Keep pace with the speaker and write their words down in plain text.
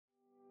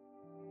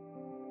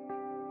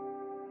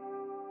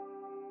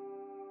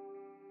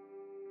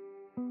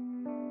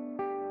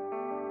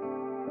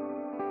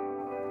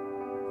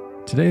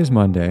Today is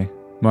Monday,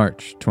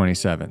 March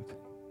 27th.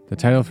 The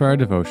title for our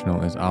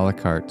devotional is A la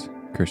Carte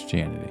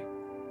Christianity.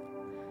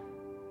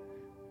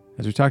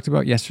 As we talked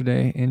about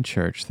yesterday in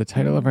church, the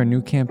title of our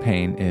new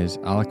campaign is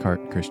A la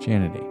Carte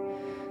Christianity.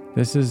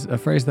 This is a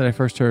phrase that I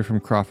first heard from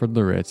Crawford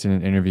Loritz in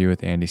an interview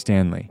with Andy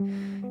Stanley.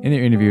 In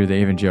their interview,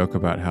 they even joke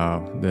about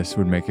how this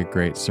would make a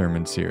great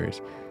sermon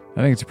series.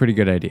 I think it's a pretty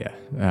good idea,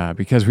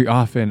 because we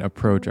often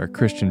approach our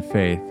Christian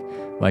faith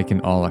like an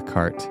a la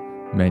carte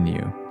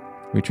menu.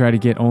 We try to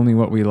get only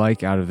what we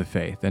like out of the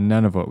faith and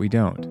none of what we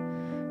don't.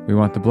 We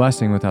want the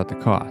blessing without the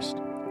cost.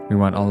 We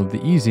want all of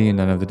the easy and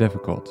none of the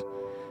difficult.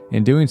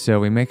 In doing so,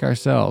 we make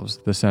ourselves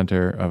the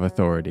center of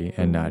authority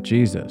and not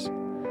Jesus.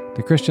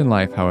 The Christian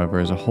life,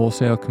 however, is a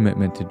wholesale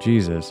commitment to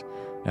Jesus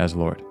as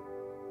Lord.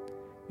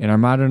 In our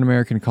modern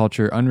American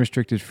culture,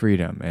 unrestricted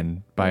freedom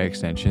and, by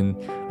extension,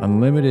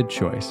 unlimited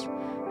choice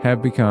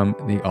have become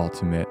the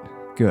ultimate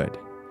good.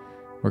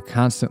 We're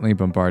constantly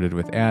bombarded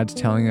with ads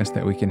telling us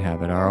that we can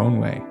have it our own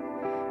way.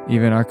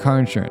 Even our car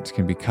insurance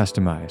can be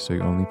customized so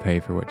you only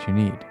pay for what you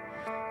need.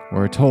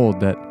 We're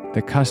told that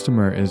the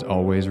customer is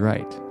always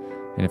right.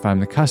 And if I'm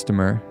the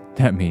customer,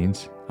 that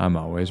means I'm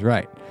always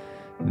right.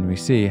 And we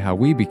see how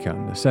we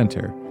become the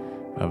center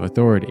of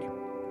authority.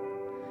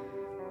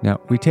 Now,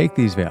 we take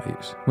these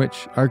values,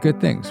 which are good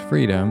things.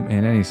 Freedom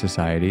in any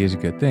society is a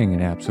good thing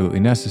and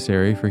absolutely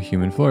necessary for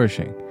human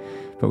flourishing.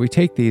 But we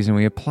take these and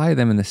we apply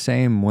them in the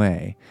same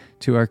way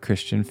to our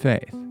Christian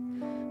faith.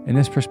 In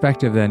this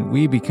perspective, then,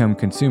 we become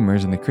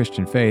consumers in the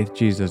Christian faith,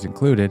 Jesus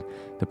included,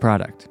 the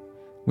product.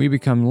 We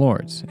become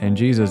lords, and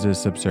Jesus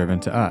is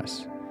subservient to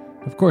us.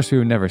 Of course, we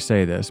would never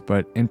say this,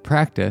 but in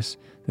practice,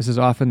 this is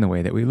often the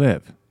way that we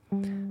live.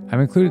 I've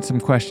included some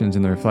questions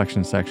in the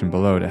reflection section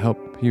below to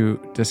help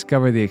you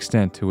discover the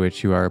extent to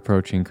which you are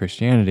approaching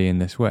Christianity in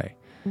this way.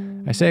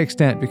 I say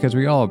extent because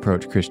we all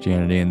approach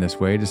Christianity in this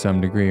way to some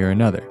degree or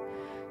another.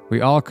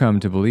 We all come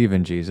to believe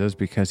in Jesus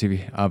because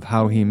of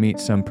how he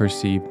meets some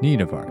perceived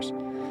need of ours.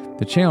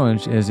 The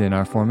challenge is in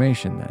our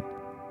formation then.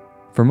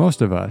 For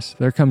most of us,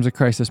 there comes a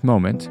crisis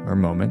moment, or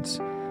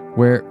moments,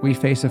 where we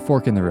face a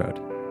fork in the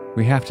road.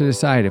 We have to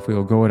decide if we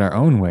will go it our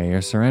own way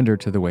or surrender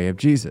to the way of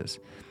Jesus.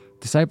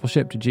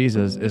 Discipleship to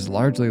Jesus is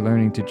largely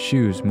learning to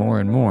choose more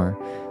and more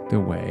the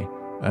way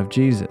of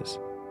Jesus.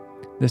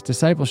 This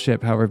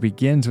discipleship, however,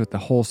 begins with the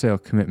wholesale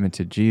commitment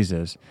to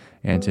Jesus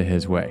and to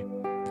his way.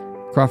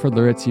 Crawford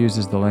Loritz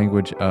uses the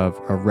language of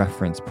a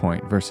reference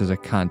point versus a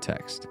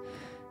context.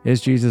 Is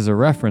Jesus a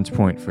reference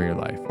point for your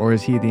life, or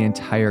is he the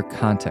entire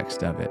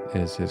context of it,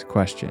 is his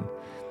question.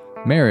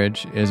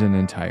 Marriage is an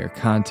entire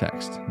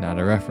context, not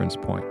a reference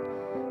point.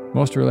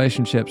 Most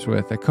relationships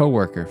with a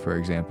coworker, for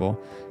example,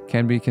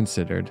 can be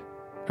considered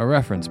a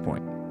reference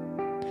point.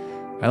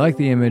 I like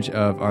the image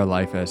of our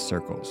life as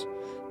circles.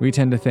 We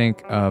tend to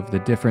think of the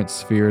different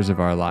spheres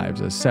of our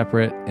lives as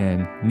separate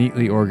and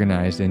neatly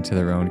organized into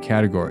their own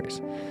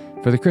categories.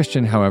 For the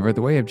Christian, however,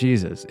 the way of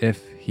Jesus,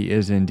 if he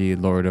is indeed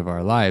Lord of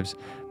our lives,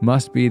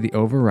 must be the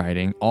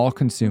overriding,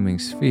 all-consuming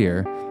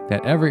sphere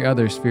that every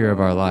other sphere of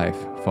our life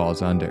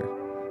falls under.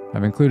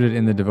 I've included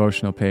in the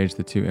devotional page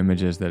the two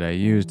images that I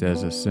used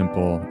as a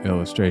simple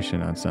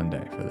illustration on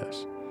Sunday for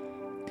this.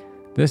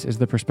 This is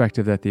the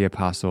perspective that the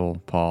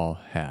Apostle Paul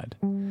had.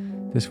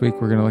 This week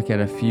we're going to look at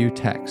a few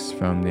texts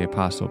from the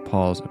Apostle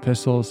Paul's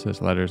epistles,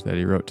 his letters that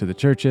he wrote to the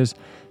churches,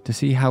 to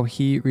see how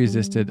he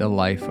resisted a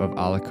life of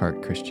a la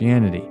carte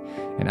Christianity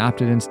and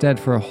opted instead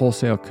for a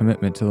wholesale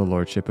commitment to the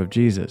lordship of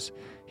Jesus.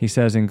 He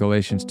says in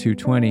Galatians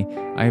 2:20,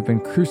 "I have been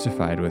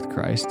crucified with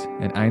Christ,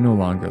 and I no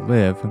longer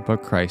live,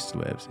 but Christ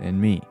lives in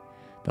me.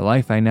 The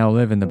life I now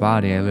live in the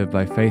body, I live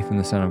by faith in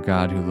the Son of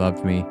God who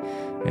loved me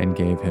and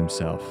gave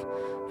himself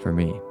for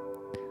me."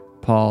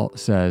 Paul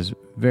says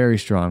very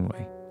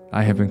strongly,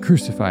 I have been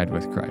crucified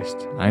with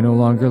Christ. I no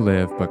longer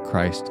live, but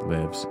Christ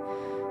lives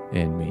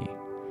in me.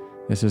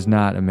 This is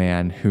not a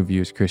man who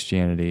views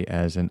Christianity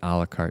as an a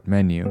la carte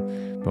menu,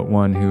 but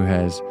one who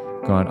has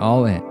gone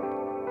all in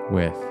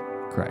with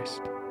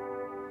Christ.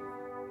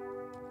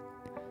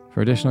 For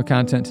additional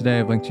content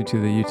today, I've linked you to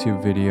the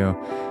YouTube video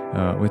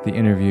with the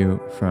interview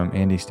from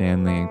Andy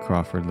Stanley and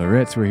Crawford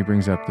Loritz, where he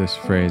brings up this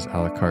phrase, a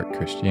la carte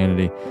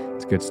Christianity.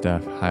 It's good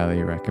stuff.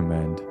 Highly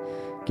recommend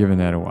giving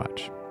that a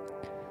watch.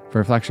 For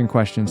reflection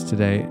questions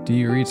today, do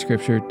you read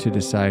Scripture to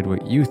decide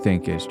what you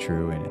think is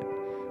true in it?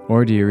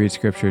 Or do you read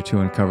Scripture to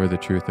uncover the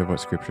truth of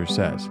what Scripture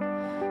says?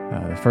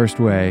 The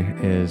first way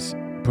is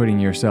putting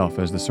yourself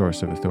as the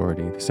source of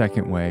authority. The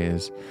second way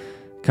is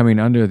coming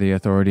under the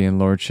authority and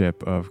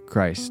lordship of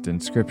Christ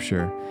and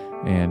Scripture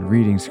and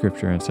reading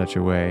Scripture in such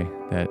a way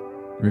that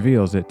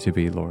reveals it to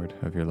be Lord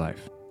of your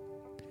life.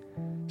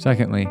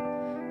 Secondly,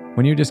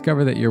 when you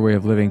discover that your way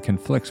of living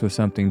conflicts with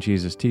something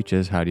Jesus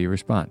teaches, how do you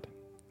respond?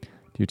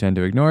 Do you tend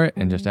to ignore it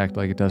and just act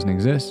like it doesn't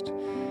exist?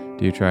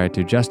 Do you try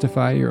to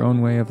justify your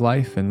own way of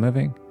life and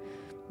living?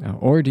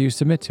 Or do you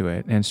submit to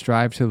it and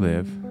strive to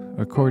live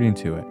according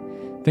to it?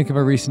 Think of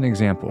a recent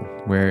example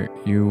where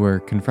you were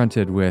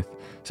confronted with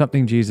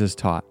something Jesus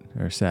taught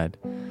or said,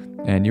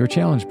 and you were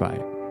challenged by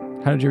it.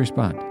 How did you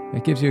respond?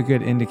 It gives you a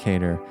good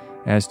indicator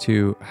as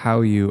to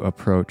how you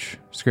approach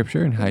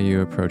Scripture and how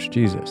you approach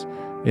Jesus.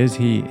 Is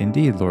he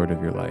indeed Lord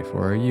of your life,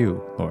 or are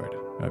you Lord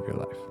of your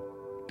life?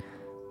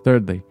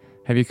 Thirdly,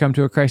 have you come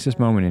to a crisis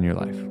moment in your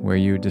life where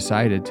you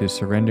decided to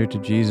surrender to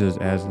Jesus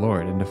as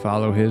Lord and to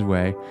follow his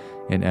way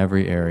in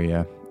every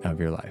area of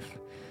your life?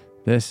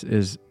 This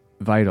is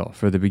vital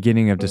for the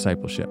beginning of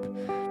discipleship.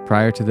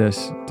 Prior to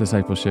this,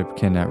 discipleship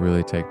cannot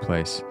really take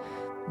place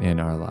in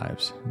our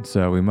lives.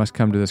 So we must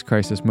come to this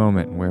crisis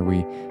moment where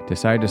we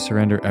decide to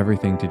surrender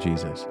everything to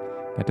Jesus.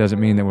 That doesn't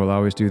mean that we'll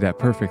always do that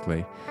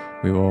perfectly.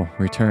 We will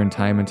return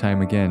time and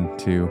time again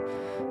to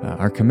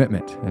our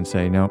commitment and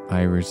say, no,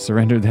 I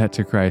surrendered that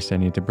to Christ. I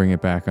need to bring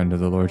it back under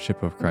the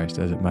lordship of Christ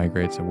as it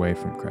migrates away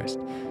from Christ.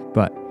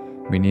 But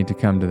we need to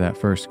come to that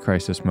first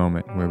crisis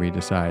moment where we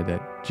decide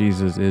that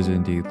Jesus is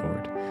indeed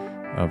Lord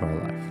of our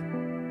life.